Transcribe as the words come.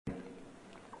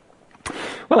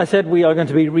Well, I said we are going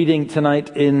to be reading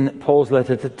tonight in Paul's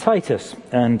letter to Titus,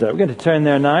 and we're going to turn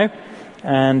there now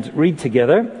and read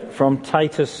together from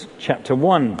Titus chapter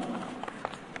 1.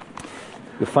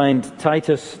 You'll find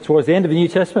Titus towards the end of the New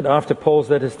Testament, after Paul's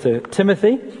letters to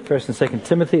Timothy, 1st and 2nd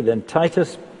Timothy, then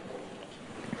Titus.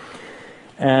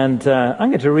 And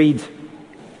I'm going to read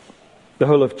the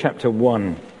whole of chapter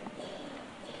 1.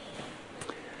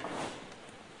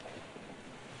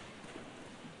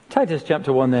 Titus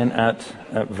chapter 1 then at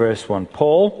verse 1.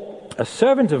 Paul, a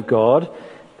servant of God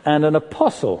and an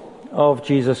apostle of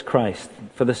Jesus Christ,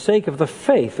 for the sake of the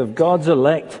faith of God's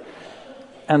elect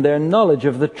and their knowledge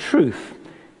of the truth,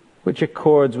 which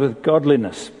accords with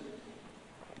godliness,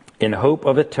 in hope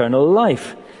of eternal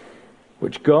life,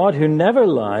 which God, who never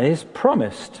lies,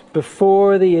 promised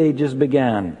before the ages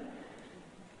began,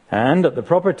 and at the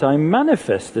proper time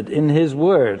manifested in his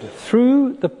word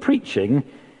through the preaching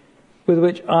with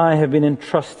which I have been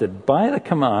entrusted by the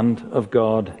command of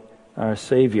God our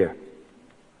Saviour.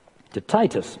 To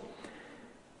Titus,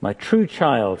 my true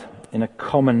child in a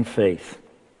common faith,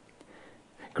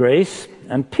 grace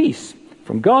and peace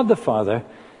from God the Father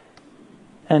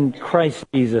and Christ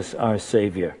Jesus our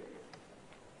Saviour.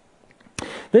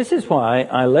 This is why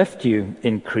I left you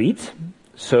in Crete,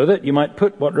 so that you might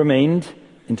put what remained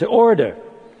into order,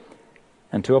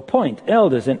 and to appoint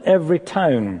elders in every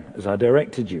town, as I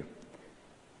directed you.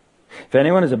 If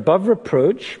anyone is above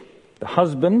reproach, the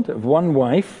husband of one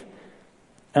wife,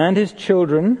 and his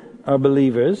children are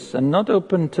believers, and not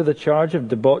open to the charge of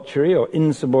debauchery or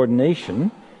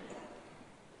insubordination,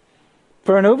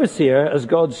 for an overseer, as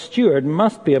God's steward,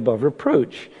 must be above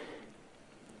reproach.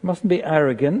 He mustn't be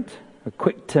arrogant, or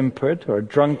quick-tempered, or a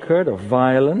drunkard, or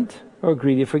violent, or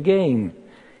greedy for gain,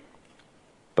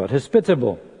 but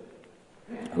hospitable,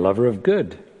 a lover of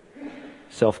good,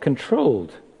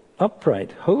 self-controlled,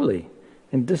 upright, holy,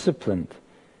 and disciplined.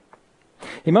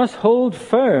 He must hold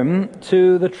firm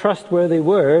to the trustworthy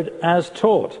word as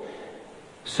taught,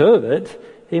 so that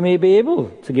he may be able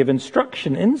to give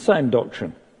instruction in sound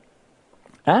doctrine,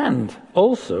 and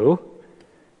also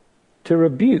to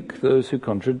rebuke those who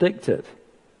contradict it.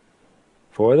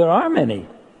 For there are many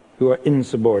who are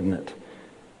insubordinate,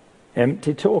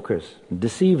 empty talkers,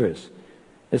 deceivers,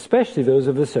 especially those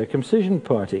of the circumcision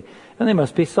party, and they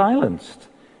must be silenced,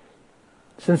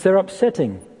 since they're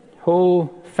upsetting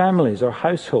whole families or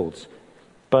households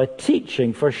by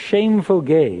teaching for shameful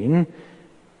gain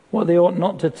what they ought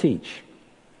not to teach.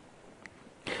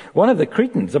 One of the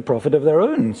Cretans, a prophet of their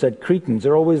own, said Cretans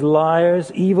are always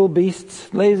liars, evil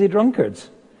beasts, lazy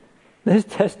drunkards. This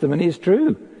testimony is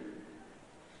true.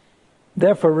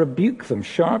 Therefore rebuke them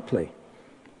sharply,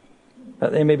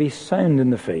 that they may be sound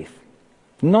in the faith,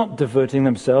 not devoting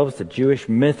themselves to Jewish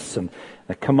myths and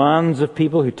the commands of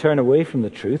people who turn away from the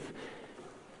truth.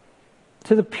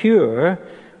 To the pure,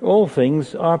 all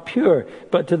things are pure,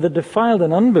 but to the defiled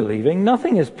and unbelieving,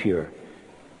 nothing is pure.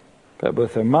 But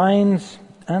both their minds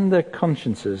and their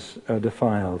consciences are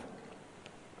defiled.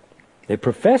 They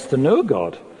profess to know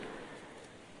God,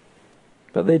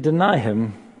 but they deny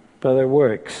him by their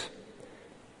works.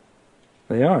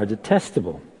 They are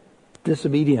detestable,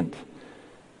 disobedient,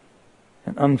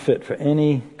 and unfit for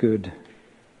any good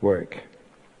work.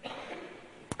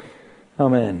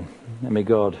 Amen. And may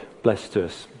God bless to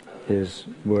us his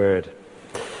word.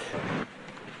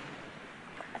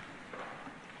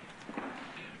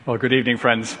 Well, good evening,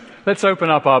 friends. Let's open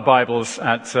up our Bibles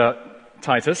at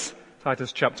Titus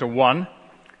chapter 1.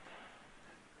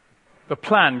 The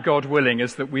plan, God willing,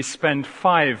 is that we spend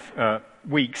 5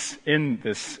 weeks in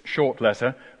this short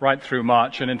letter, right through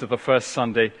March and into the first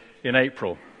Sunday in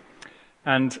April.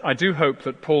 And I do hope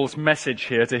that Paul's message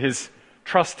here to his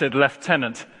trusted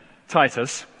lieutenant,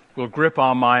 Titus, will grip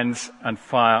our minds and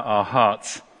fire our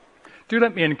hearts. Do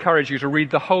let me encourage you to read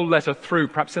the whole letter through,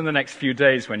 perhaps in the next few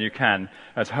days when you can,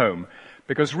 at home,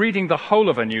 because reading the whole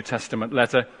of a New Testament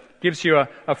letter gives you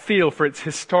a feel for its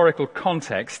historical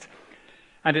context,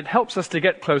 and it helps us to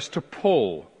get close to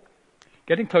Paul.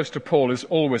 Getting close to Paul is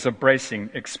always a bracing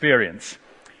experience.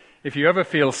 If you ever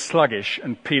feel sluggish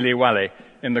and peely-wally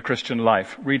in the Christian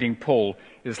life, reading Paul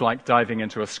is like diving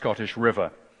into a Scottish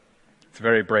river. It's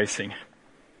very bracing.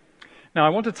 Now, I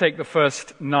want to take the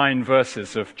first 9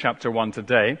 verses of chapter 1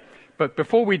 today, but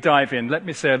before we dive in, let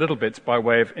me say a little bit by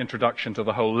way of introduction to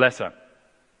the whole letter.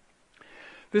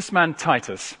 This man,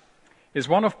 Titus, is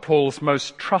one of Paul's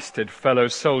most trusted fellow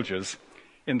soldiers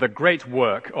in the great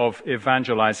work of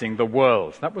evangelizing the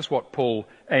world. That was what Paul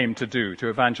aimed to do, to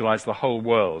evangelize the whole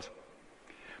world.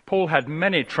 Paul had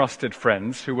many trusted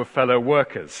friends who were fellow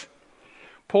workers.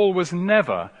 Paul was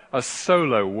never a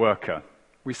solo worker.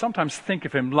 We sometimes think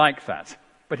of him like that,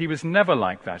 But he was never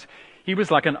like that. He was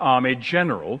like an army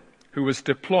general who was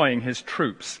deploying his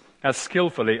troops as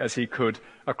skillfully as he could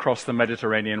across the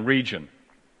Mediterranean region.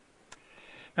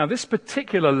 Now, this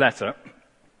particular letter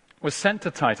was sent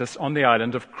to Titus on the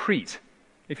island of Crete.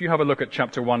 If you have a look at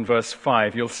chapter 1, verse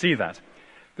 5, you'll see that.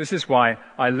 This is why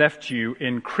I left you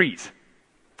in Crete.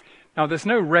 Now, there's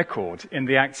no record in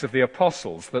the Acts of the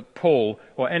Apostles that Paul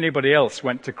or anybody else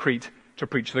went to Crete to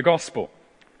preach the gospel.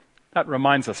 That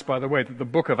reminds us, by the way, that the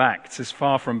book of Acts is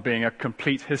far from being a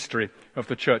complete history of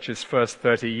the church's first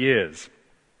 30 years.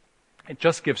 It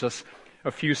just gives us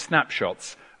a few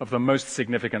snapshots of the most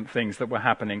significant things that were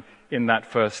happening in that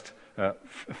first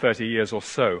 30 years or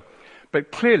so. But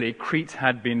clearly, Crete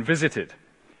had been visited,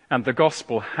 and the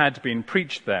gospel had been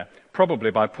preached there,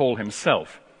 probably by Paul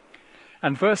himself.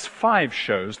 And verse 5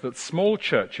 shows that small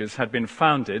churches had been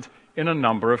founded in a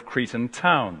number of Cretan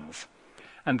towns,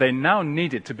 and they now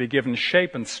needed to be given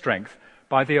shape and strength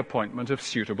by the appointment of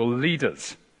suitable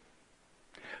leaders.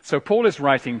 So Paul is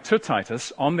writing to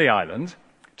Titus on the island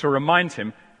to remind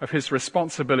him of his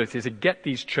responsibility to get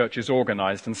these churches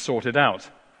organized and sorted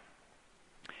out.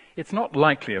 It's not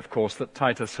likely, of course, that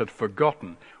Titus had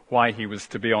forgotten why he was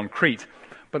to be on Crete,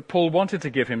 but Paul wanted to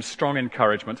give him strong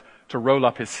encouragement to roll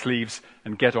up his sleeves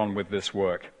and get on with this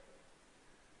work.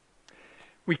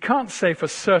 We can't say for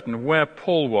certain where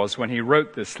Paul was when he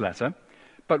wrote this letter,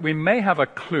 but we may have a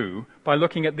clue by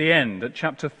looking at the end, at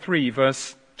chapter 3,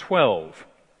 verse 12.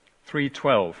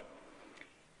 3:12.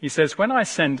 He says, "When I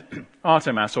send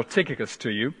Artemas or Tychicus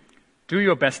to you, do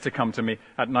your best to come to me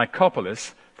at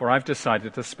Nicopolis, for I've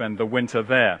decided to spend the winter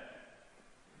there."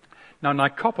 Now,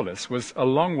 Nicopolis was a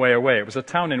long way away. It was a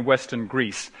town in western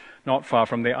Greece, not far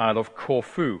from the Isle of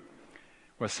Corfu,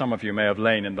 where some of you may have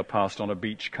lain in the past on a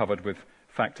beach covered with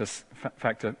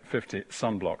factor 50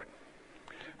 sunblock.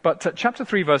 But chapter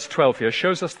 3, verse 12 here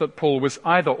shows us that Paul was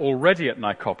either already at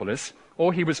Nicopolis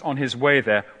or he was on his way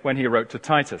there when he wrote to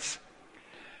Titus.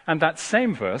 And that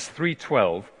same verse,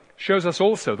 3:12, shows us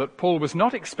also that Paul was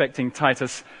not expecting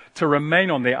Titus to remain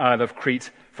on the Isle of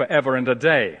Crete forever and a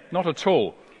day. Not at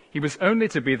all. He was only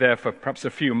to be there for perhaps a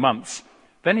few months.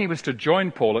 Then he was to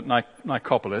join Paul at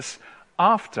Nicopolis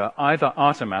after either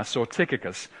Artemas or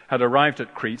Tychicus had arrived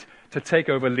at Crete to take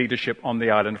over leadership on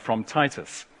the island from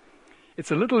Titus.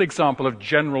 It's a little example of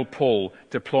General Paul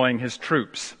deploying his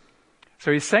troops.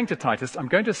 So he's saying to Titus, I'm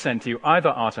going to send to you either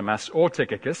Artemas or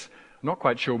Tychicus. I'm not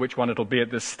quite sure which one it'll be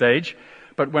at this stage,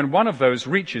 but when one of those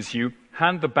reaches you,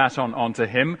 hand the baton on to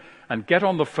him and get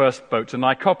on the first boat to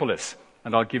Nicopolis,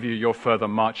 and I'll give you your further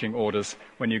marching orders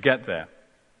when you get there.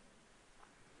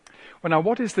 Well, now,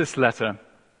 what is this letter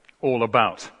all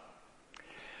about?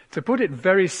 To put it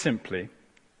very simply,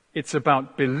 it's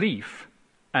about belief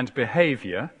and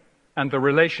behavior and the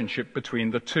relationship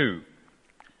between the two.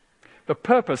 The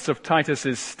purpose of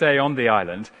Titus's stay on the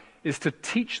island is to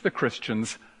teach the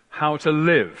Christians how to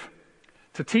live,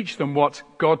 to teach them what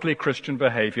godly Christian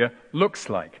behavior looks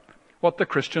like, what the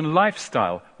Christian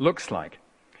lifestyle looks like.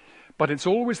 But it's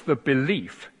always the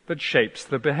belief that shapes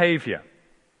the behavior.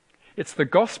 It's the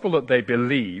gospel that they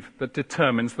believe that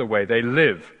determines the way they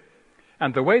live.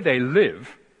 And the way they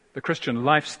live, the Christian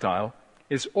lifestyle,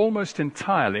 is almost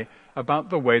entirely about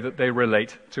the way that they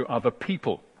relate to other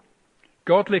people.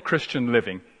 Godly Christian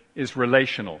living is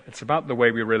relational. It's about the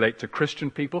way we relate to Christian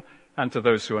people and to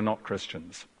those who are not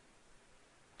Christians.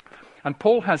 And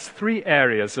Paul has three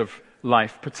areas of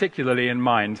life particularly in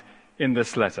mind in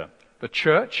this letter: the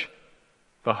church,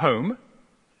 the home,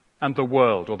 and the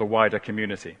world, or the wider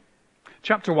community.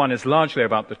 Chapter 1 is largely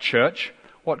about the church,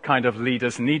 what kind of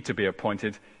leaders need to be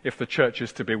appointed if the church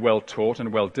is to be well taught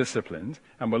and well disciplined,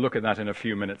 and we'll look at that in a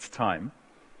few minutes' time.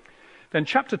 Then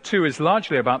chapter 2 is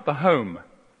largely about the home,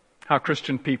 how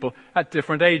Christian people at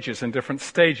different ages and different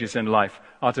stages in life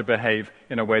are to behave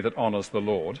in a way that honors the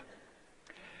Lord.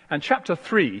 And chapter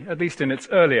 3, at least in its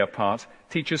earlier part,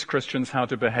 teaches Christians how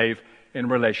to behave in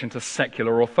relation to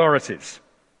secular authorities,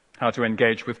 how to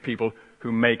engage with people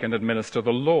who make and administer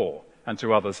the law, and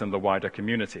to others in the wider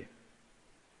community.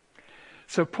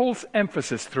 So Paul's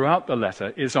emphasis throughout the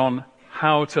letter is on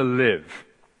how to live,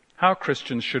 how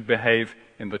Christians should behave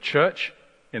in the church,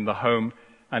 in the home,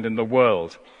 and in the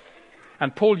world.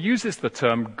 And Paul uses the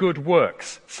term good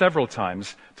works several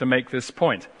times to make this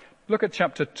point. Look at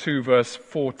chapter 2, verse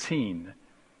 14.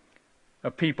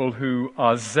 A people who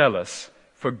are zealous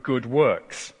for good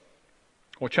works.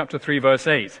 Or chapter 3, verse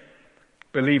 8.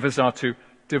 Believers are to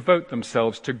devote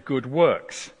themselves to good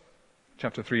works.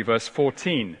 Chapter 3, verse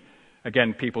 14.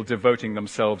 Again, people devoting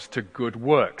themselves to good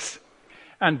works.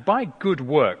 And by good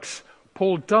works,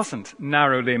 Paul doesn't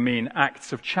narrowly mean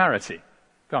acts of charity,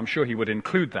 though I'm sure he would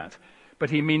include that. but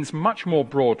he means much more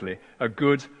broadly a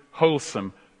good,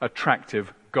 wholesome,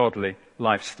 attractive, godly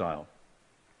lifestyle.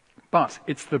 But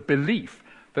it's the belief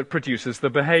that produces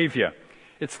the behavior.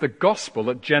 It's the gospel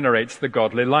that generates the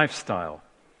godly lifestyle.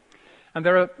 And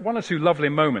there are one or two lovely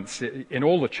moments in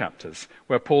all the chapters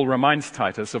where Paul reminds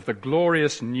Titus of the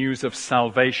glorious news of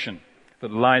salvation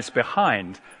that lies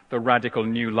behind the radical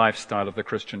new lifestyle of the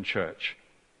Christian church.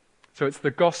 So it's the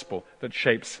gospel that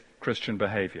shapes Christian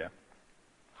behavior.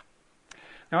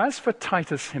 Now, as for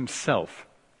Titus himself,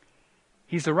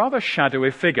 he's a rather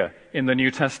shadowy figure in the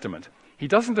New Testament. He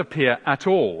doesn't appear at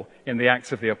all in the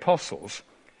Acts of the Apostles,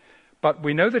 but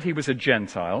we know that he was a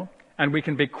Gentile, and we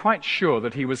can be quite sure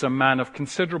that he was a man of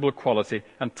considerable quality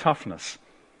and toughness.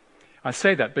 I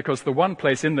say that because the one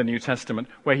place in the New Testament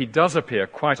where he does appear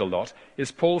quite a lot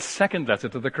is Paul's second letter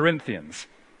to the Corinthians.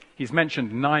 He's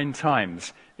mentioned 9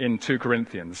 times in 2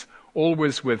 Corinthians,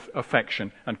 always with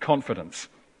affection and confidence.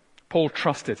 Paul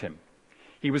trusted him.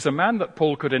 He was a man that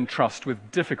Paul could entrust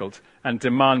with difficult and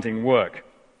demanding work.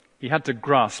 He had to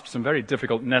grasp some very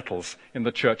difficult nettles in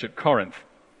the church at Corinth.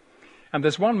 And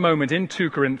there's one moment in 2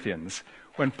 Corinthians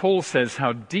when Paul says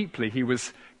how deeply he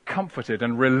was comforted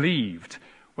and relieved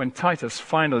when Titus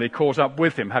finally caught up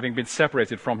with him, having been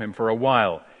separated from him for a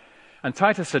while. And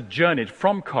Titus had journeyed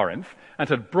from Corinth and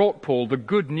had brought Paul the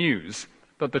good news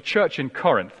that the church in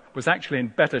Corinth was actually in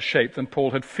better shape than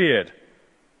Paul had feared.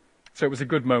 So it was a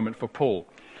good moment for Paul.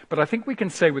 But I think we can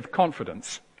say with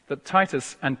confidence that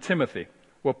Titus and Timothy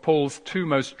were Paul's 2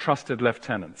 most trusted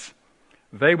lieutenants.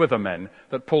 They were the men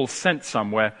that Paul sent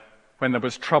somewhere when there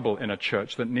was trouble in a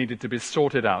church that needed to be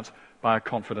sorted out by a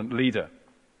confident leader.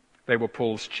 They were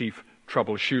Paul's chief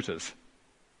troubleshooters.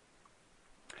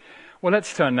 Well,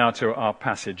 let's turn now to our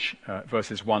passage,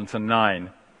 verses 1 to 9.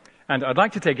 And I'd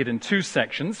like to take it in 2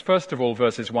 sections. First of all,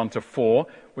 verses 1 to 4,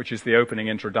 which is the opening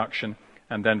introduction,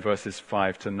 and then verses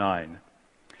 5 to 9.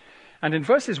 And in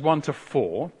verses 1 to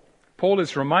 4, Paul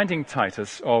is reminding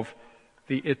Titus of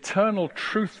the eternal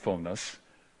truthfulness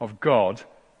of God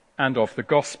and of the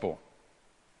gospel.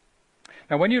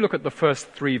 Now, when you look at the first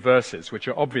 3 verses, which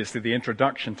are obviously the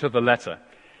introduction to the letter,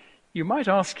 you might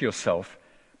ask yourself,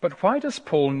 but why does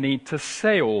Paul need to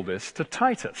say all this to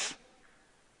Titus?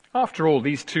 After all,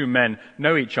 these 2 men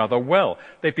know each other well.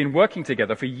 They've been working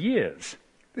together for years.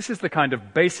 This is the kind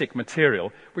of basic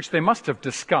material which they must have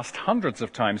discussed hundreds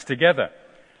of times together.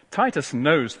 Titus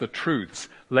knows the truths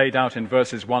laid out in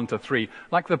verses 1 to 3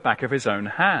 like the back of his own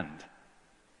hand.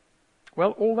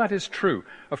 Well, all that is true.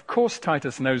 Of course,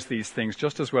 Titus knows these things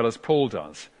just as well as Paul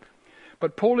does.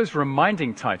 But Paul is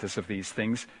reminding Titus of these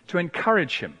things to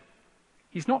encourage him.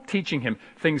 He's not teaching him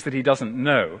things that he doesn't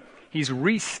know. He's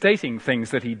restating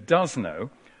things that he does know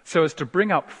so as to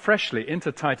bring up freshly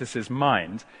into Titus's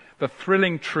mind the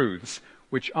thrilling truths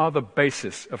which are the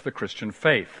basis of the Christian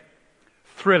faith.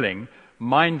 Thrilling,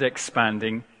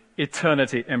 mind-expanding,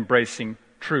 eternity-embracing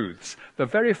truths, the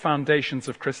very foundations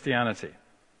of Christianity.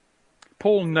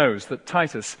 Paul knows that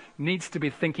Titus needs to be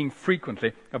thinking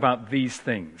frequently about these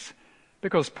things,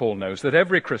 because Paul knows that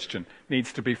every Christian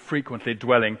needs to be frequently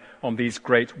dwelling on these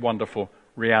great, wonderful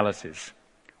realities.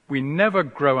 We never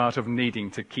grow out of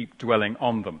needing to keep dwelling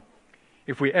on them.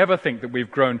 If we ever think that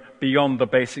we've grown beyond the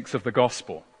basics of the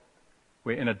gospel,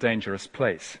 we're in a dangerous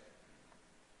place.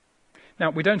 Now,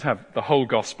 we don't have the whole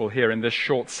gospel here in this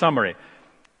short summary.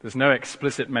 There's no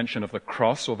explicit mention of the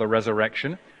cross or the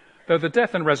resurrection, though the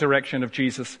death and resurrection of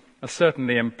Jesus are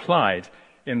certainly implied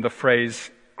in the phrase,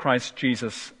 Christ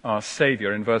Jesus our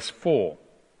Saviour, in verse 4.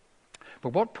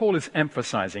 But what Paul is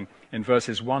emphasizing in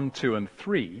verses 1, 2, and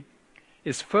 3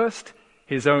 is first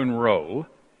his own role,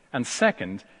 and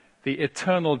second, the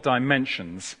eternal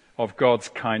dimensions of God's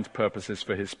kind purposes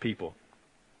for his people.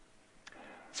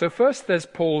 So first there's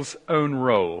Paul's own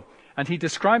role, and he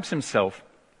describes himself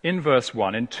in verse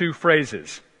 1 in 2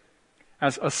 phrases,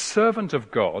 as a servant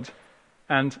of God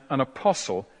and an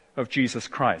apostle of Jesus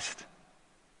Christ.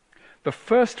 The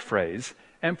first phrase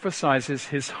emphasizes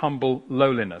his humble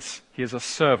lowliness. He is a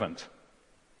servant.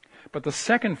 But the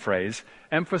second phrase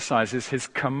emphasizes his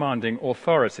commanding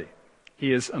authority.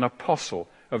 He is an apostle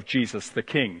of Jesus the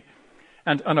King.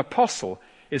 And an apostle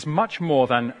is much more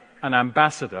than an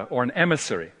ambassador or an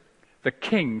emissary. The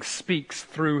King speaks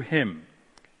through him.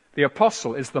 The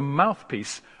apostle is the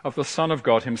mouthpiece of the Son of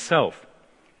God himself.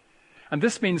 And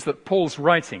this means that Paul's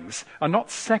writings are not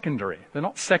secondary. They're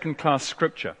not second-class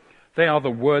scripture. They are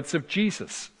the words of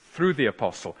Jesus through the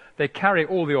apostle. They carry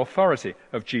all the authority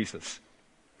of Jesus.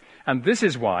 And this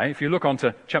is why, if you look on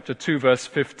to chapter 2, verse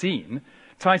 15,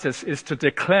 Titus is to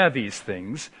declare these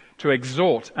things, to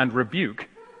exhort and rebuke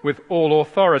with all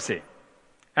authority.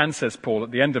 And, says Paul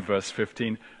at the end of verse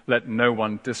 15, let no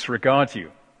one disregard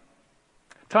you.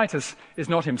 Titus is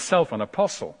not himself an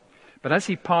apostle, but as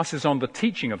he passes on the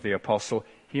teaching of the apostle,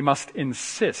 he must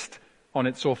insist on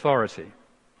its authority.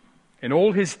 In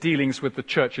all his dealings with the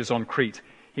churches on Crete,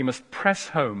 he must press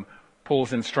home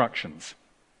Paul's instructions.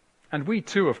 And we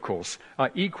too, of course,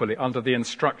 are equally under the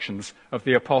instructions of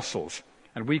the apostles,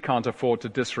 and we can't afford to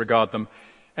disregard them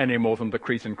any more than the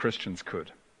Cretan Christians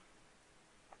could.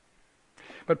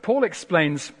 But Paul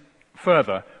explains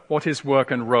further what his work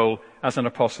and role as an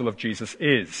apostle of Jesus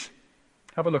is.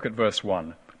 Have a look at verse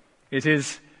 1. It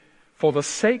is for the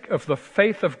sake of the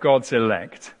faith of God's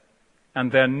elect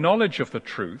and their knowledge of the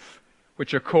truth,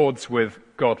 which accords with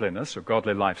godliness or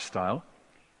godly lifestyle,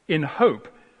 in hope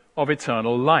of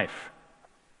eternal life.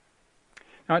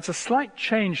 Now, it's a slight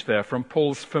change there from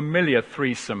Paul's familiar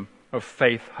threesome of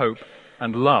faith, hope,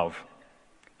 and love.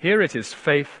 Here it is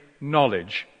faith,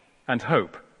 knowledge, and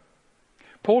hope.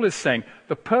 Paul is saying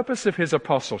the purpose of his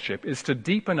apostleship is to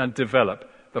deepen and develop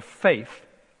the faith,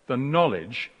 the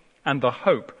knowledge, and the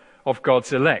hope of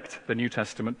God's elect, the New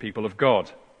Testament people of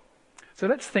God. So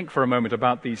let's think for a moment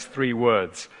about these three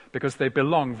words, because they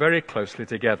belong very closely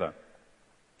together.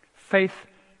 Faith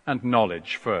and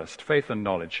knowledge first. Faith and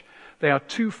knowledge. They are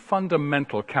two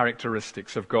fundamental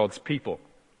characteristics of God's people.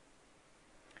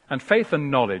 And faith and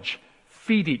knowledge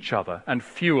feed each other and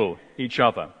fuel each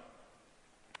other.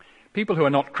 People who are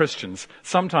not Christians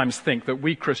sometimes think that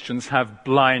we Christians have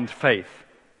blind faith,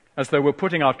 as though we're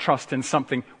putting our trust in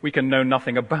something we can know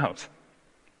nothing about.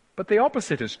 But the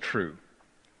opposite is true.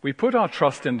 We put our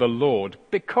trust in the Lord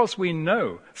because we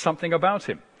know something about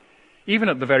him. Even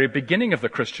at the very beginning of the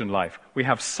Christian life, we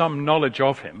have some knowledge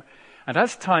of him. And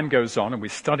as time goes on and we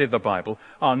study the Bible,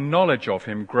 our knowledge of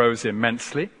him grows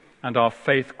immensely and our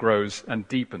faith grows and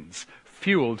deepens,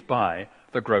 fueled by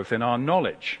the growth in our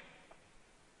knowledge.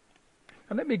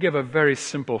 And let me give a very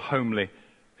simple, homely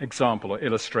example or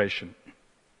illustration.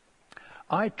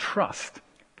 I trust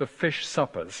the fish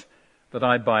suppers that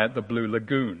I buy at the Blue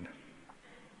Lagoon.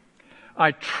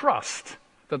 I trust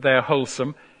that they are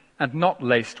wholesome and not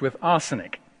laced with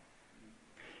arsenic.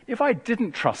 If I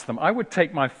didn't trust them, I would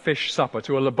take my fish supper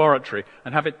to a laboratory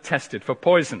and have it tested for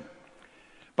poison.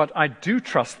 But I do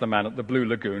trust the man at the Blue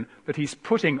Lagoon that he's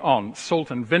putting on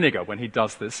salt and vinegar when he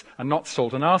does this and not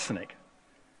salt and arsenic.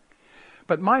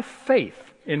 But my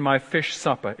faith in my fish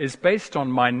supper is based on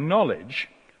my knowledge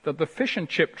that the fish and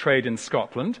chip trade in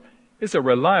Scotland is a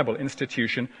reliable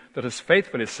institution that has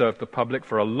faithfully served the public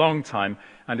for a long time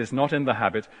and is not in the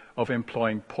habit of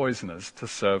employing poisoners to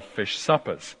serve fish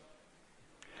suppers.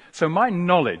 So my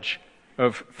knowledge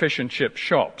of fish and chip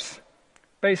shops,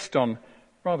 based on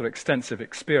rather extensive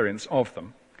experience of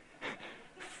them,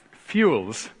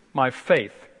 fuels my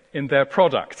faith in their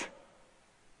product.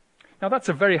 Now that's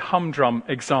a very humdrum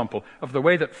example of the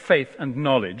way that faith and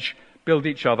knowledge build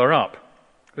each other up.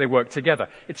 They work together.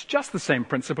 It's just the same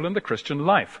principle in the Christian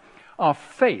life. Our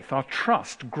faith, our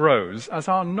trust grows as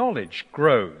our knowledge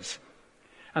grows.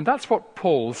 And that's what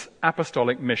Paul's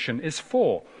apostolic mission is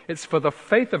for. It's for the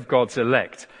faith of God's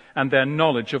elect and their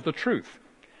knowledge of the truth.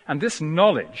 And this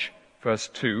knowledge, verse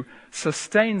 2,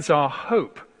 sustains our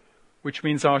hope, which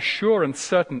means our sure and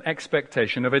certain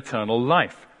expectation of eternal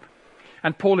life.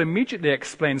 And Paul immediately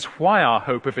explains why our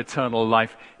hope of eternal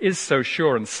life is so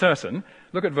sure and certain.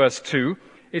 Look at verse 2.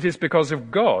 It is because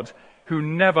of God, who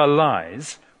never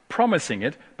lies, promising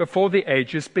it before the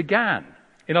ages began.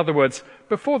 In other words,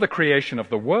 before the creation of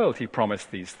the world, he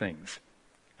promised these things.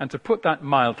 And to put that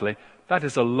mildly, that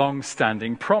is a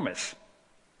long-standing promise.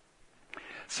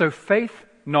 So faith,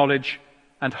 knowledge,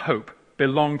 and hope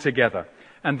belong together,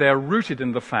 and they're rooted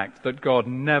in the fact that God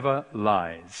never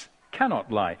lies,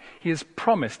 cannot lie. He has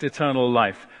promised eternal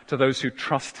life to those who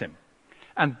trust him.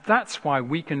 And that's why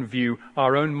we can view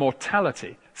our own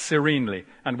mortality serenely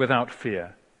and without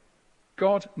fear.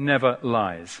 God never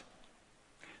lies.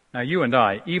 Now, you and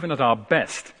I, even at our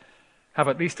best, have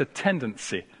at least a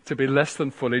tendency to be less than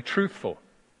fully truthful.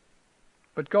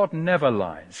 But God never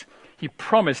lies. He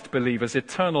promised believers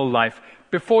eternal life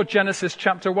before Genesis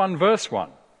chapter 1, verse 1.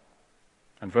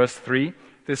 And verse 3,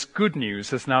 this good news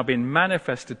has now been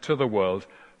manifested to the world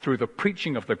through the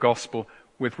preaching of the gospel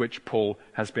with which Paul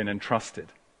has been entrusted.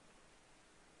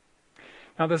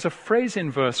 Now, there's a phrase in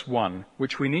verse 1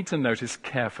 which we need to notice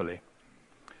carefully.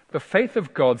 The faith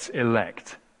of God's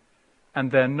elect and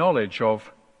their knowledge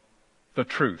of the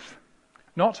truth.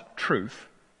 Not truth,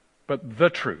 but the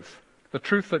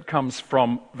truth that comes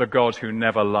from the God who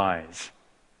never lies.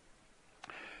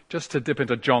 Just to dip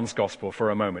into John's gospel for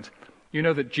a moment, you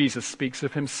know that Jesus speaks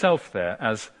of himself there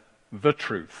as the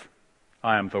truth.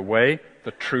 I am the way,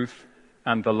 the truth,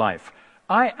 and the life.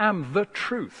 I am the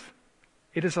truth.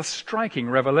 It is a striking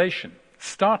revelation,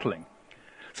 startling.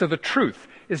 So the truth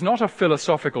is not a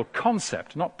philosophical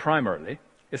concept, not primarily.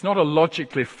 It's not a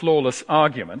logically flawless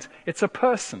argument. It's a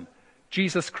person,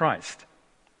 Jesus Christ.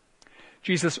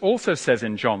 Jesus also says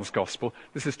in John's Gospel,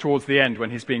 this is towards the end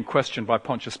when he's being questioned by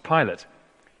Pontius Pilate,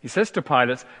 he says to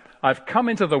Pilate, I've come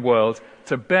into the world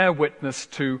to bear witness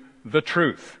to the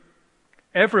truth.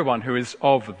 Everyone who is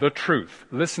of the truth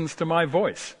listens to my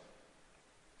voice.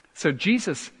 So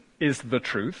Jesus is the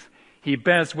truth. He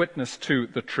bears witness to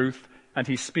the truth, and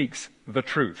he speaks the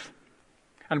truth.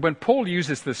 And when Paul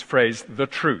uses this phrase, the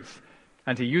truth,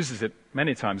 and he uses it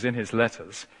many times in his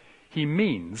letters, he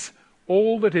means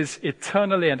all that is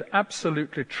eternally and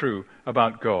absolutely true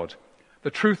about God,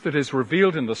 the truth that is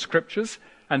revealed in the Scriptures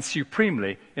and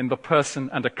supremely in the person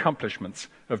and accomplishments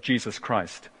of Jesus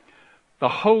Christ. The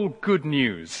whole good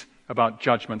news about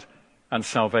judgment and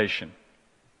salvation.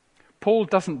 Paul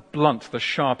doesn't blunt the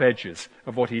sharp edges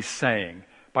of what he's saying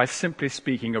by simply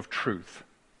speaking of truth.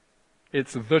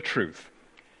 It's the truth.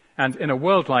 And in a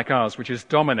world like ours, which is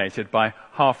dominated by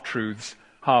half-truths,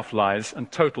 half-lies, and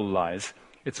total lies,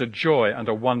 it's a joy and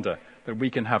a wonder that we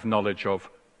can have knowledge of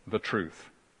the truth.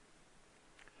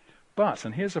 But,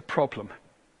 and here's a problem,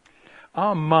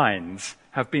 our minds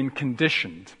have been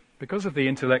conditioned, because of the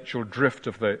intellectual drift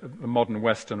of the modern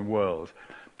Western world,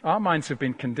 our minds have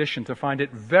been conditioned to find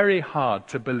it very hard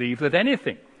to believe that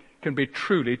anything can be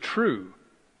truly true.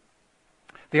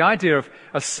 The idea of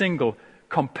a single,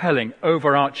 compelling,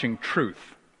 overarching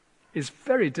truth is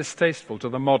very distasteful to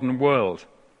the modern world.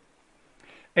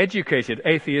 Educated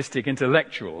atheistic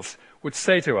intellectuals would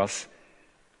say to us,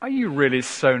 are you really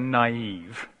so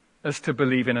naive as to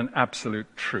believe in an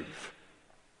absolute truth?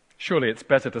 Surely it's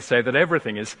better to say that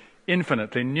everything is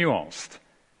infinitely nuanced.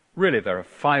 Really, there are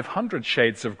 500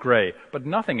 shades of grey, but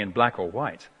nothing in black or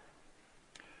white.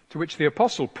 To which the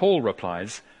Apostle Paul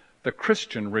replies, the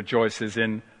Christian rejoices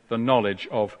in the knowledge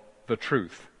of the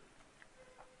truth.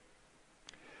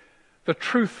 The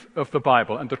truth of the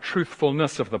Bible and the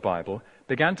truthfulness of the Bible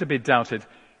began to be doubted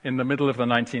in the middle of the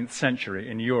 19th century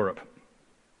in Europe.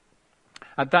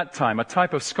 At that time, a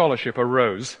type of scholarship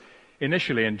arose,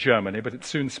 initially in Germany, but it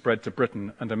soon spread to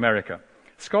Britain and America.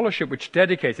 Scholarship which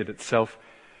dedicated itself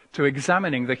to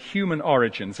examining the human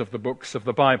origins of the books of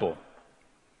the Bible.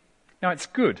 Now, it's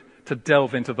good to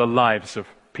delve into the lives of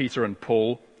Peter and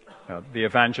Paul, the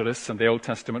evangelists and the Old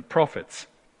Testament prophets,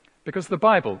 because the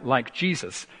Bible, like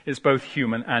Jesus, is both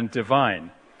human and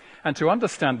divine. And to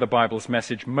understand the Bible's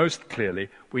message most clearly,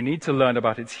 we need to learn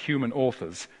about its human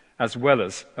authors as well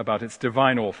as about its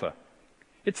divine author.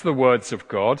 It's the words of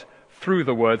God through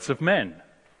the words of men.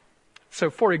 So,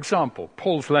 for example,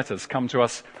 Paul's letters come to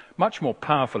us much more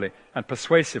powerfully and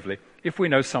persuasively if we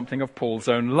know something of Paul's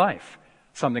own life,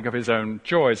 something of his own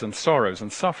joys and sorrows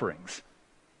and sufferings.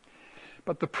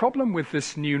 But the problem with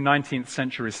this new 19th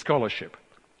century scholarship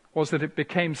was that it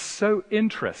became so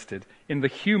interested in the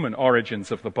human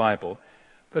origins of the Bible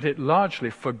that it largely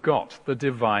forgot the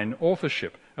divine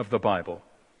authorship of the Bible.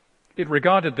 It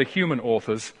regarded the human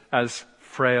authors as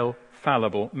frail,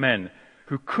 fallible men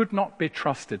who could not be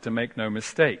trusted to make no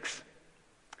mistakes.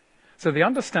 So the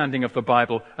understanding of the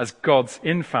Bible as God's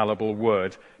infallible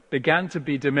word began to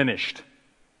be diminished.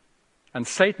 And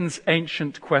Satan's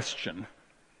ancient question,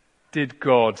 did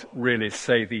God really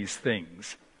say these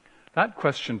things? That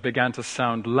question began to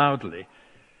sound loudly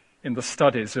in the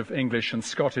studies of English and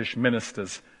Scottish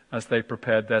ministers as they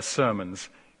prepared their sermons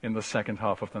in the second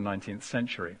half of the 19th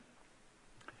century.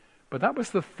 But that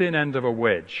was the thin end of a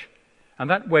wedge, and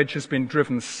that wedge has been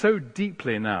driven so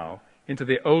deeply now into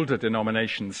the older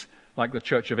denominations like the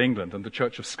Church of England and the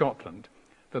Church of Scotland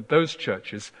that those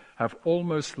churches have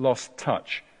almost lost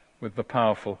touch with the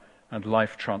powerful and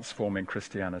life-transforming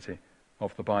Christianity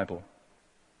of the Bible.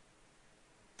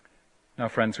 Now,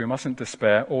 friends, we mustn't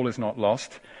despair. All is not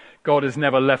lost. God is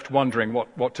never left wondering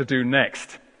what to do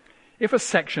next. If a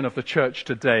section of the church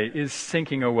today is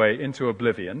sinking away into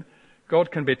oblivion, God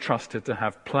can be trusted to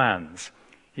have plans.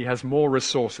 He has more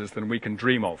resources than we can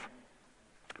dream of.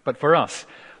 But for us,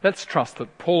 let's trust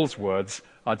that Paul's words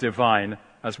are divine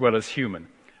as well as human.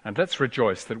 And let's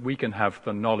rejoice that we can have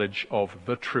the knowledge of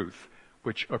the truth,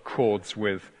 which accords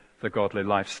with the godly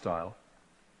lifestyle.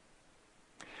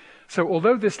 So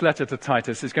although this letter to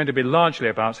Titus is going to be largely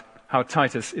about how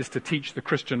Titus is to teach the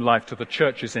Christian life to the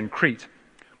churches in Crete,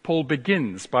 Paul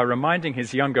begins by reminding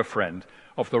his younger friend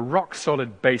of the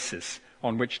rock-solid basis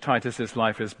on which Titus's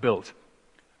life is built: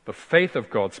 the faith of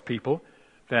God's people,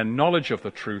 their knowledge of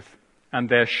the truth, and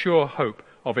their sure hope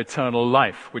of eternal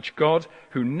life, which God,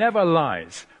 who never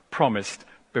lies, promised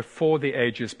before the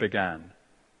ages began.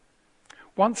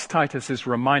 Once Titus is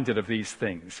reminded of these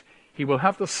things, he will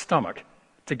have the stomach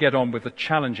to get on with the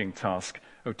challenging task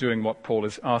of doing what Paul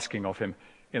is asking of him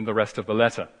in the rest of the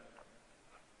letter.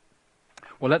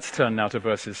 Well, let's turn now to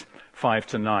verses 5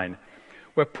 to 9,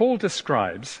 where Paul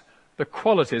describes the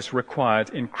qualities required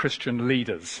in Christian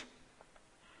leaders.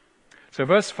 So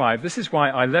verse 5, "This is why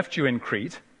I left you in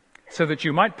Crete, so that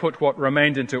you might put what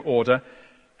remained into order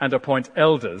and appoint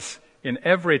elders in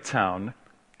every town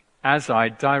as I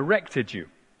directed you."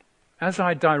 As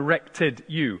I directed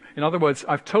you. In other words,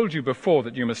 I've told you before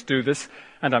that you must do this,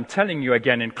 and I'm telling you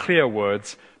again in clear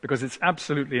words, because it's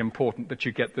absolutely important that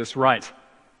you get this right.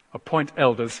 Appoint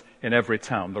elders in every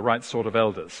town, the right sort of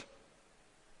elders.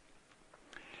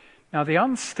 Now, the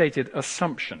unstated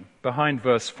assumption behind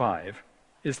verse 5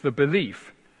 is the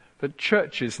belief that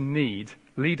churches need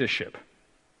leadership.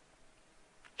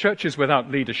 Churches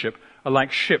without leadership are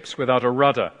like ships without a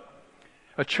rudder.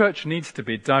 A church needs to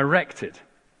be directed.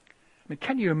 I mean,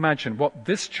 can you imagine what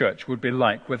this church would be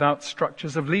like without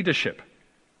structures of leadership?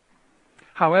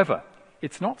 However,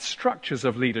 it's not structures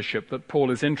of leadership that Paul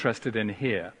is interested in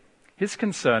here. His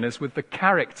concern is with the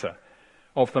character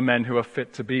of the men who are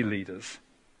fit to be leaders.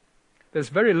 There's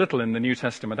very little in the New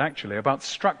Testament, actually, about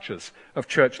structures of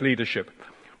church leadership.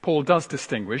 Paul does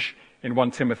distinguish in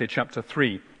 1 Timothy chapter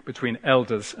 3 between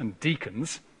elders and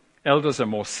deacons. Elders are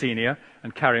more senior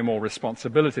and carry more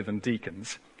responsibility than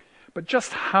deacons. But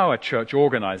just how a church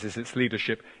organizes its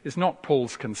leadership is not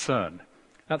Paul's concern.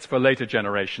 That's for later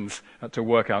generations to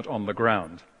work out on the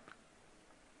ground.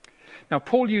 Now,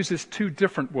 Paul uses two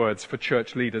different words for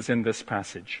church leaders in this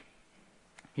passage.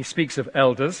 He speaks of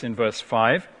elders in verse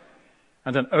 5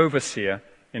 and an overseer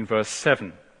in verse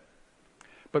 7.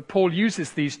 But Paul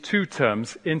uses these two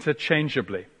terms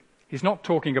interchangeably. He's not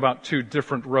talking about two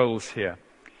different roles here.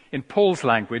 In Paul's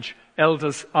language,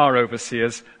 elders are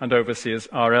overseers and overseers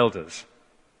are elders.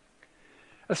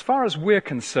 As far as we're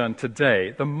concerned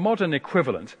today, the modern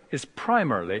equivalent is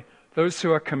primarily those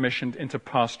who are commissioned into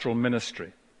pastoral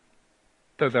ministry.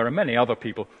 Though there are many other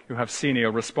people who have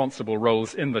senior responsible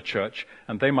roles in the church,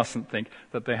 and they mustn't think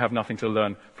that they have nothing to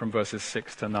learn from verses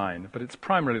 6 to 9. But it's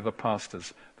primarily the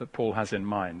pastors that Paul has in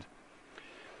mind.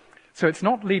 So it's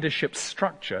not leadership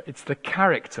structure, it's the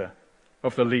character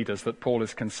of the leaders that Paul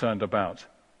is concerned about.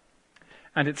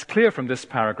 And it's clear from this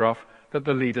paragraph that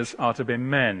the leaders are to be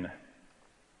men.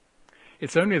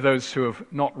 It's only those who have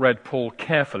not read Paul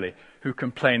carefully who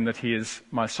complain that he is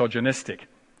misogynistic.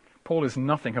 Paul is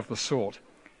nothing of the sort.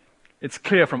 It's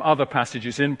clear from other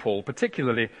passages in Paul,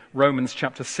 particularly Romans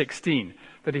chapter 16,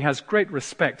 that he has great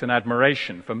respect and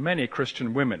admiration for many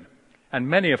Christian women, and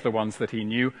many of the ones that he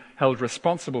knew held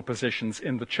responsible positions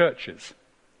in the churches.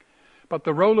 But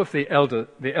the role of the elder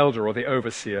or the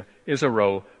overseer is a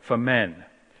role for men,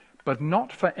 but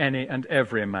not for any and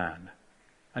every man.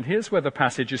 And here's where the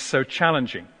passage is so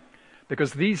challenging,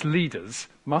 because these leaders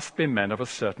must be men of a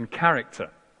certain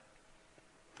character.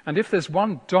 And if there's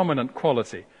one dominant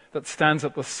quality that stands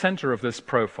at the center of this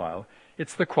profile,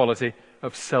 it's the quality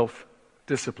of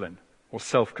self-discipline or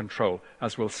self-control,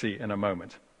 as we'll see in a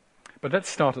moment. But let's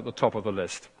start at the top of the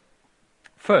list.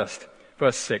 First,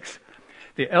 verse 6,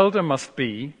 the elder must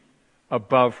be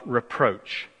above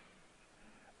reproach.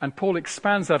 And Paul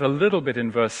expands that a little bit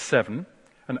in verse 7.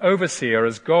 An overseer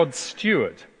as God's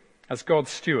steward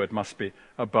must be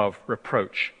above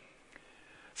reproach.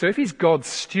 So if he's God's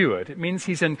steward, it means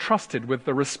he's entrusted with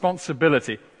the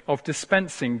responsibility of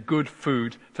dispensing good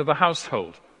food to the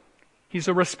household. He's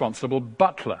a responsible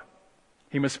butler.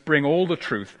 He must bring all the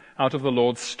truth out of the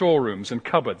Lord's storerooms and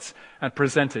cupboards and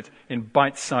present it in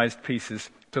bite-sized pieces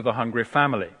to the hungry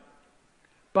family.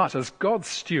 But as God's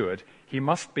steward, he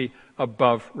must be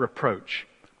above reproach.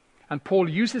 And Paul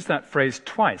uses that phrase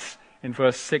twice in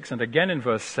verse 6 and again in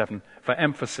verse 7 for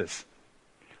emphasis.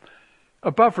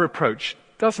 Above reproach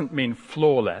doesn't mean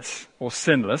flawless or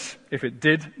sinless. If it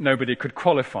did, nobody could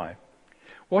qualify.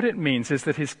 What it means is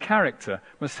that his character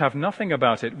must have nothing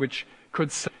about it which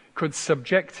could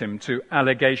subject him to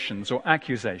allegations or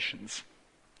accusations,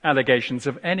 allegations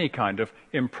of any kind of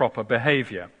improper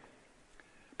behavior.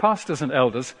 Pastors and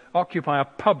elders occupy a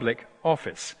public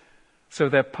office, so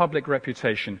their public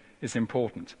reputation is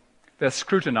important. They're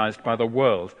scrutinized by the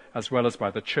world as well as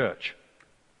by the church.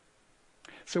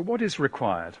 So what is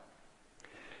required?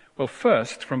 Well,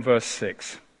 first, from verse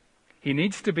 6, he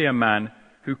needs to be a man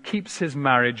who keeps his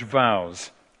marriage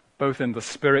vows, both in the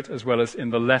spirit as well as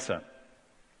in the letter.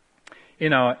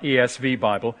 In our ESV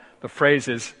Bible, the phrase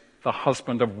is the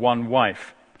husband of one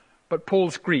wife. But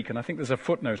Paul's Greek, and I think there's a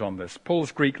footnote on this,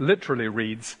 Paul's Greek literally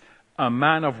reads, a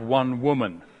man of one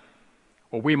woman,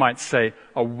 or we might say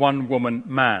a one-woman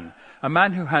man, a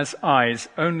man who has eyes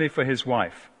only for his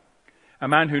wife, a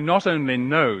man who not only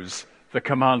knows the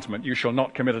commandment, you shall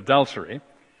not commit adultery,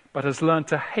 but has learned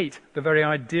to hate the very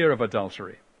idea of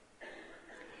adultery.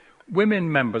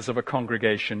 Women members of a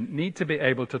congregation need to be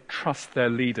able to trust their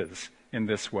leaders in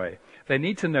this way. They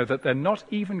need to know that they're not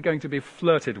even going to be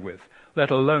flirted with,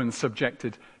 let alone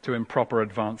subjected to improper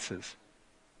advances.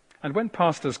 And when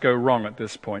pastors go wrong at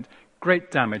this point,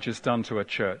 great damage is done to a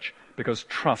church because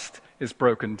trust is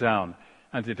broken down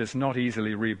and it is not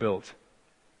easily rebuilt.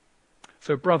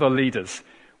 So, brother leaders,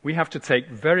 we have to take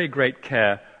very great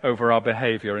care over our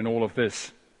behavior in all of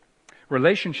this.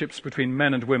 Relationships between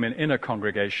men and women in a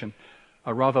congregation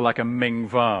are rather like a Ming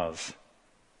vase,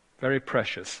 very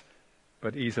precious,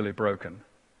 but easily broken.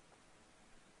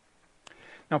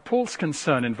 Now, Paul's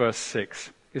concern in verse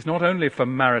 6 is not only for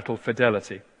marital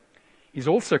fidelity. He's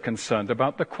also concerned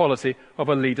about the quality of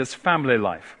a leader's family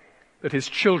life, that his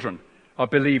children are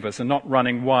believers and not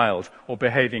running wild or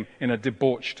behaving in a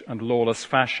debauched and lawless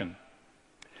fashion.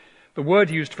 The word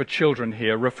used for children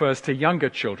here refers to younger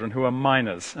children who are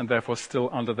minors and therefore still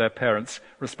under their parents'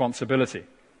 responsibility.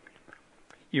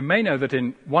 You may know that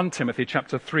in 1 Timothy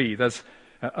chapter 3, there's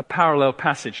a parallel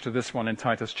passage to this one in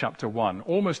Titus chapter 1,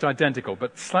 almost identical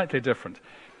but slightly different.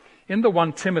 In the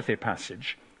 1 Timothy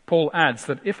passage, Paul adds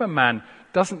that if a man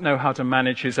doesn't know how to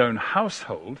manage his own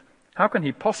household, how can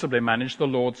he possibly manage the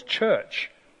Lord's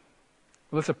church?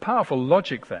 Well, there's a powerful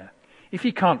logic there. If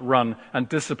he can't run and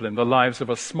discipline the lives of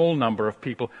a small number of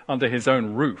people under his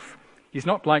own roof, he's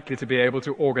not likely to be able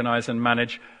to organize and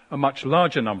manage a much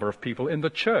larger number of people in the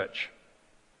church.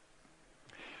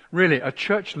 Really, a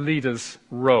church leader's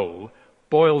role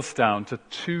boils down to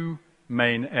two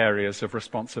main areas of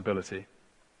responsibility: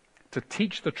 to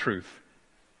teach the truth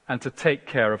and to take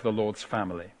care of the Lord's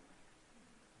family.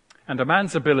 And a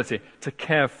man's ability to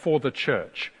care for the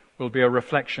church will be a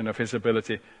reflection of his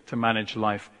ability to manage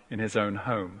life in his own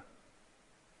home.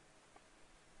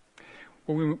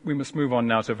 Well, we must move on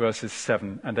now to verses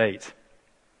 7 and 8.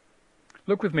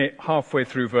 Look with me halfway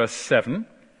through verse 7,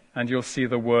 and you'll see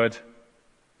the word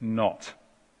not.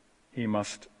 He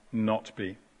must not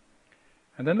be.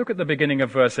 And then look at the beginning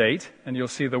of verse 8, and you'll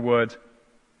see the word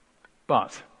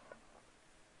but.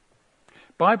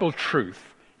 Bible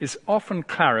truth is often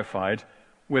clarified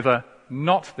with a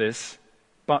not this,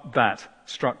 but that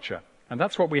structure. And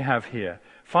that's what we have here.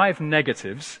 5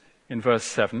 negatives in verse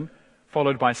 7,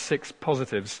 followed by 6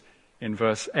 positives in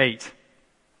verse 8.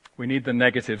 We need the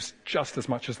negatives just as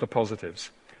much as the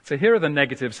positives. So here are the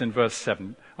negatives in verse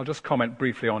 7. I'll just comment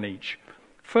briefly on each.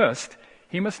 First,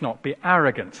 he must not be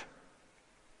arrogant.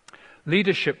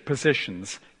 Leadership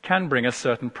positions can bring a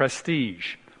certain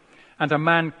prestige, and a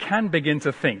man can begin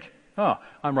to think,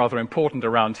 I'm rather important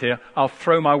around here. I'll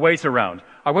throw my weight around.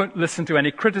 I won't listen to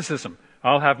any criticism.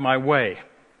 I'll have my way.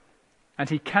 And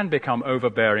he can become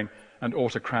overbearing and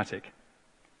autocratic.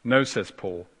 No, says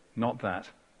Paul, not that.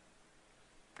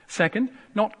 Second,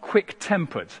 not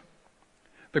quick-tempered.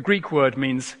 The Greek word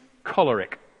means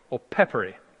choleric or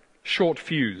peppery,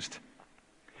 short-fused.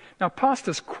 Now,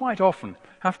 pastors quite often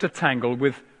have to tangle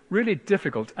with really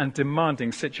difficult and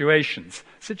demanding situations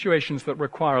that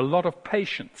require a lot of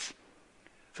patience.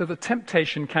 So the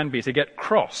temptation can be to get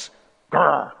cross.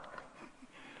 Grrr.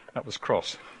 That was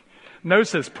cross. No,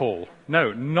 says Paul.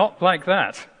 No, not like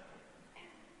that.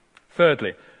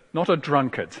 Thirdly, not a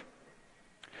drunkard.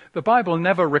 The Bible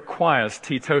never requires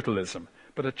teetotalism,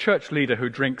 but a church leader who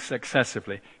drinks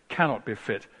excessively cannot be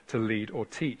fit to lead or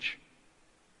teach.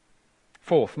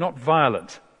 Fourth, not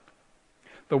violent.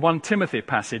 The 1 Timothy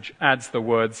passage adds the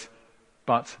words,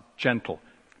 but gentle.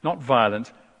 Not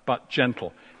violent, but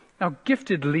gentle. Now,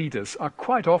 gifted leaders are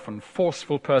quite often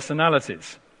forceful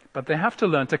personalities, but they have to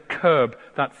learn to curb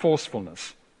that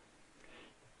forcefulness.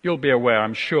 You'll be aware,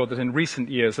 I'm sure, that in recent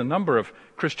years a number of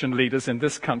Christian leaders in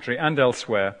this country and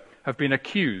elsewhere have been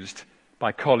accused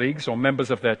by colleagues or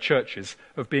members of their churches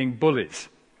of being bullies.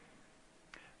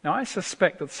 Now, I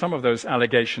suspect that some of those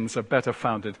allegations are better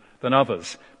founded than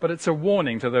others, but it's a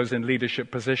warning to those in leadership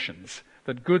positions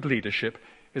that good leadership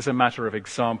is a matter of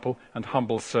example and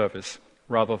humble service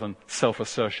rather than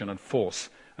self-assertion and force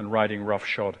and riding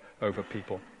roughshod over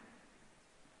people.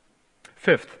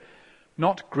 Fifth,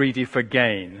 not greedy for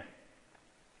gain.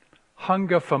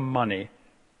 Hunger for money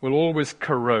will always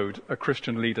corrode a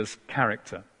Christian leader's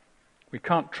character. We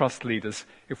can't trust leaders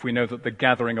if we know that the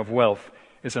gathering of wealth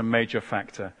is a major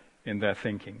factor in their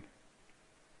thinking.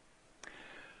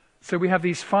 So we have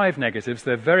these 5 negatives.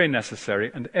 They're very necessary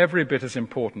and every bit as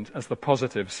important as the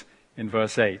positives in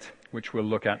verse 8, which we'll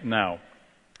look at now.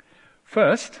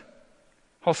 First,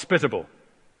 hospitable.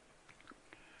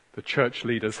 the church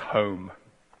leader's home.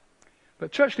 The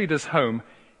church leader's home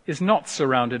is not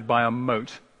surrounded by a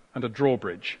moat and a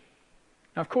drawbridge.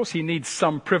 Now, of course, he needs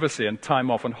some privacy and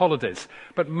time off and holidays,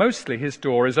 but mostly his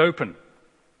door is open.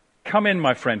 Come in,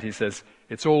 my friend, he says.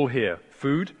 It's all here.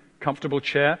 Food, comfortable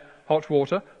chair, hot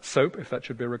water, soap, if that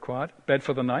should be required, bed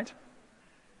for the night.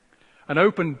 An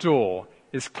open door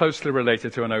is closely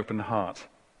related to an open heart.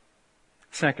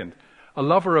 Second, a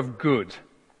lover of good,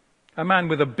 a man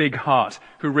with a big heart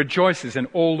who rejoices in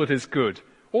all that is good,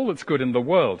 all that's good in the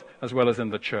world as well as in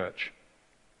the church.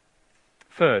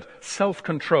 Third,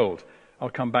 self-controlled. I'll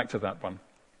come back to that one.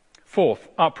 Fourth,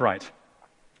 upright,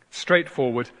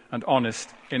 straightforward and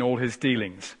honest in all his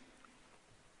dealings.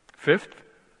 Fifth,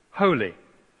 holy,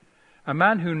 a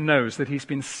man who knows that he's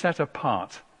been set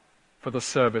apart for the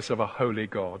service of a holy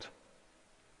God.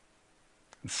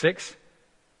 And sixth,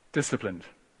 disciplined.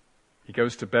 He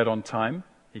goes to bed on time,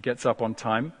 he gets up on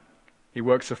time, he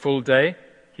works a full day,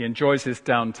 he enjoys his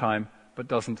downtime, but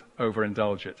doesn't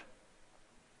overindulge it.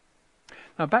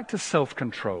 Now back to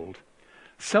self-controlled.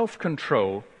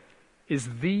 Self-control is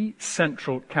the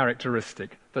central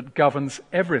characteristic that governs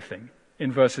everything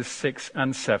in verses 6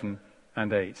 and 7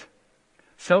 and 8.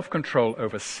 Self-control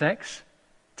over sex,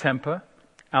 temper,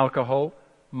 alcohol,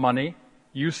 money,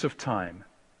 use of time.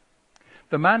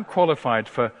 The man qualified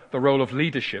for the role of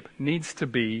leadership needs to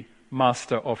be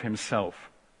master of himself.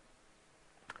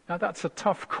 Now that's a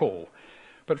tough call,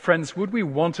 but friends, would we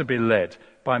want to be led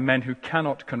by men who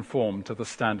cannot conform to the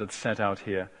standards set out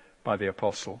here by the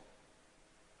apostle?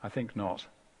 I think not.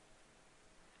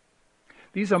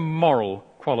 These are moral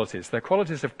qualities. They're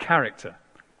qualities of character.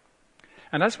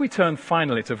 And as we turn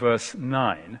finally to verse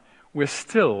 9, we're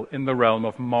still in the realm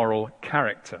of moral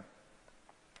character.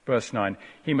 Verse 9,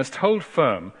 he must hold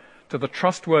firm to the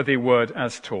trustworthy word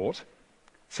as taught,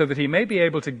 so that he may be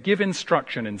able to give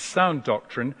instruction in sound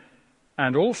doctrine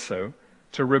and also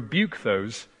to rebuke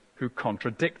those who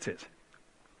contradict it.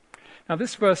 Now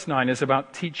this verse 9 is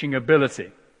about teaching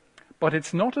ability, but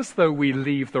it's not as though we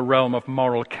leave the realm of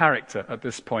moral character at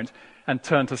this point and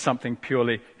turn to something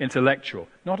purely intellectual.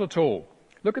 Not at all.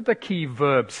 Look at the key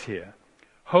verbs here.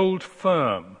 Hold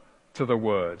firm to the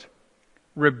word.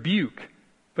 Rebuke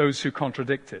those who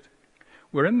contradict it.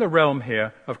 We're in the realm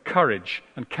here of courage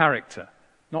and character,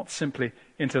 not simply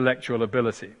intellectual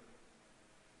ability.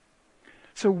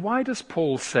 So why does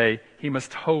Paul say he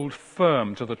must hold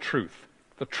firm to the truth,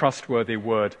 the trustworthy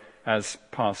word as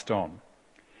passed on?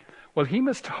 Well, he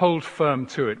must hold firm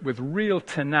to it with real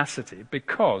tenacity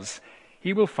because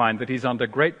he will find that he's under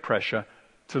great pressure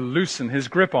to loosen his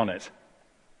grip on it.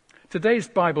 Today's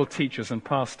Bible teachers and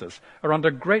pastors are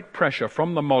under great pressure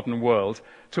from the modern world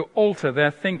to alter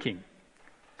their thinking,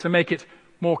 to make it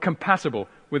more compatible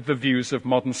with the views of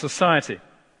modern society.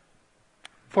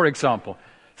 For example,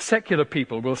 secular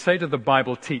people will say to the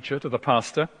Bible teacher, to the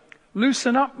pastor,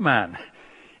 "Loosen up, man.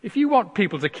 If you want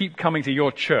people to keep coming to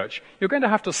your church, you're going to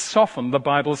have to soften the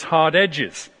Bible's hard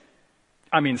edges."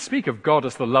 I mean, speak of God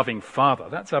as the loving Father,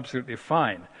 that's absolutely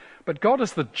fine. But God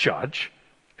as the judge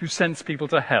who sends people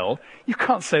to hell, you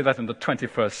can't say that in the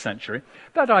 21st century.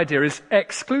 That idea is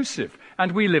exclusive,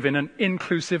 and we live in an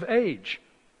inclusive age.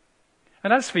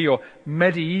 And as for your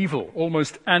medieval,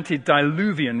 almost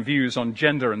antediluvian views on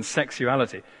gender and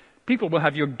sexuality, people will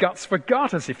have your guts for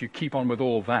garters if you keep on with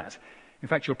all that. In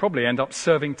fact, you'll probably end up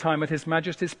serving time at His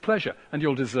Majesty's pleasure, and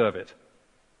you'll deserve it.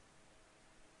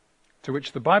 To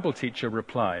which the Bible teacher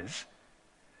replies,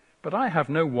 "But I have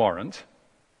no warrant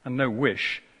and no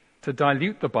wish to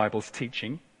dilute the Bible's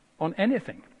teaching on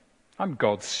anything. I'm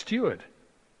God's steward.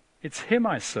 It's Him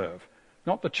I serve,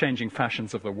 not the changing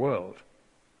fashions of the world."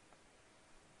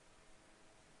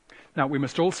 Now, we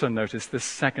must also notice this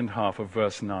second half of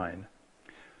verse 9.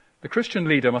 The Christian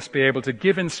leader must be able to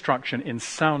give instruction in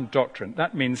sound doctrine.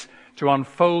 That means to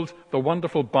unfold the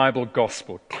wonderful Bible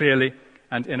gospel clearly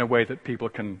and in a way that people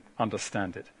can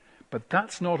understand it. But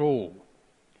that's not all.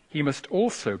 He must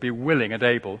also be willing and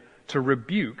able to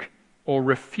rebuke or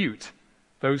refute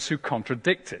those who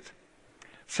contradict it.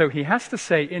 So he has to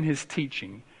say in his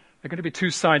teaching, there are going to be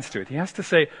two sides to it. He has to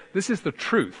say, this is the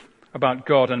truth about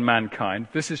God and mankind.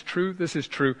 This is true, this is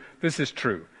true, this is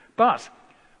true. But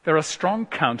there are strong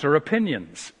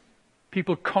counter-opinions.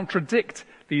 People contradict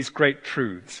these great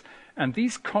truths. And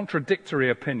these contradictory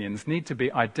opinions need to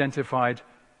be identified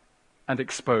and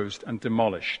exposed and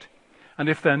demolished. And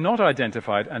if they're not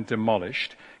identified and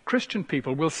demolished, Christian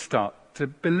people will start to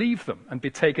believe them and be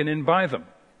taken in by them.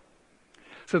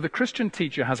 So the Christian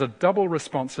teacher has a double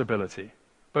responsibility,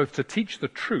 both to teach the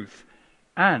truth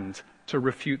and to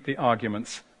refute the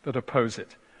arguments that oppose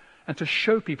it. and to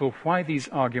show people why these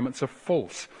arguments are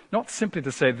false. Not simply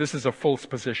to say this is a false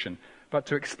position, but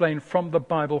to explain from the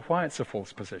Bible why it's a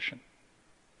false position.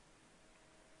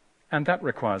 And that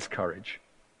requires courage.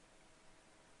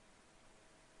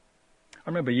 I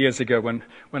remember years ago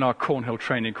when our Cornhill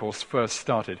training course first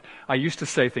started, I used to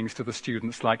say things to the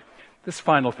students like, this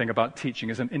final thing about teaching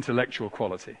is an intellectual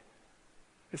quality.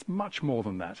 It's much more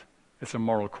than that. It's a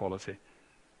moral quality.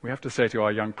 We have to say to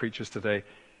our young preachers today,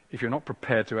 if you're not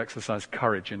prepared to exercise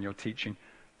courage in your teaching,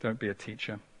 don't be a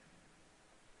teacher.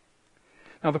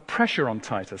 Now, the pressure on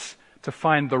Titus to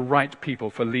find the right people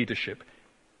for leadership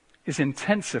is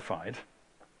intensified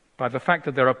by the fact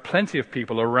that there are plenty of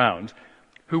people around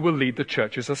who will lead the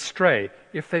churches astray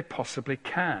if they possibly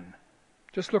can.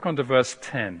 Just look onto verse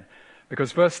 10,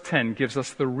 because verse 10 gives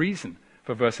us the reason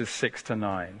for verses 6 to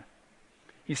 9.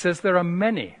 He says there are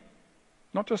many,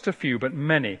 not just a few, but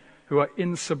many, who are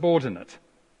insubordinate,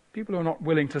 people who are not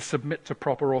willing to submit to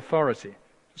proper authority,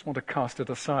 just want to cast it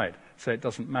aside, say it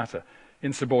doesn't matter.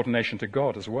 Insubordination to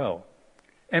God as well.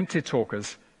 Empty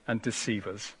talkers and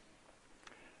deceivers.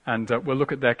 And we'll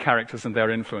look at their characters and their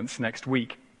influence next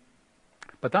week.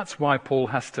 But that's why Paul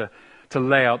has to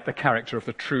lay out the character of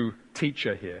the true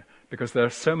teacher here, because there are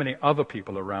so many other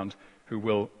people around who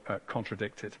will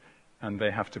contradict it, and they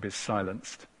have to be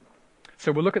silenced.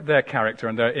 So we'll look at their character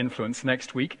and their influence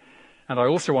next week. And I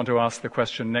also want to ask the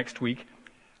question next week,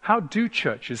 how do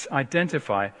churches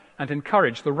identify and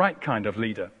encourage the right kind of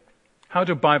leader? How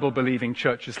do Bible-believing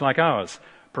churches like ours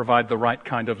provide the right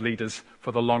kind of leaders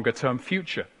for the longer-term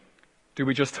future? Do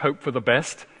we just hope for the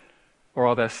best, or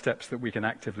are there steps that we can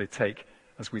actively take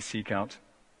as we seek out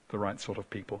the right sort of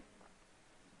people?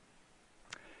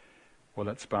 Well,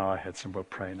 let's bow our heads and we'll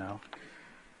pray now.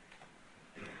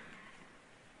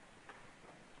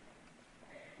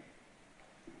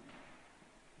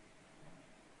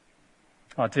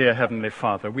 Our dear Heavenly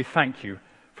Father, we thank you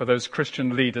for those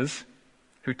Christian leaders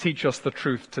who teach us the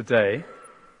truth today,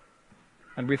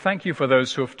 and we thank you for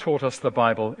those who have taught us the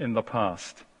Bible in the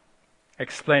past,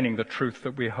 explaining the truth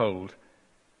that we hold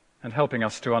and helping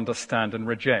us to understand and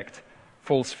reject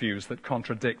false views that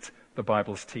contradict the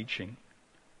Bible's teaching.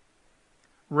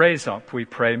 Raise up, we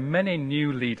pray, many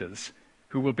new leaders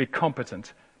who will be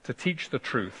competent to teach the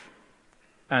truth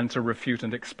and to refute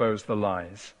and expose the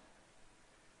lies.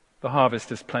 The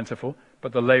harvest is plentiful,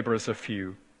 but the laborers are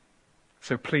few.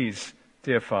 So please,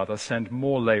 dear Father, send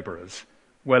more laborers,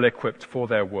 well equipped for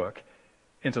their work,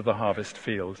 into the harvest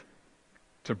field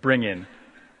to bring in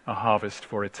a harvest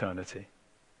for eternity.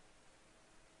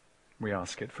 We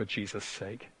ask it for Jesus'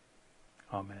 sake.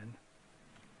 Amen.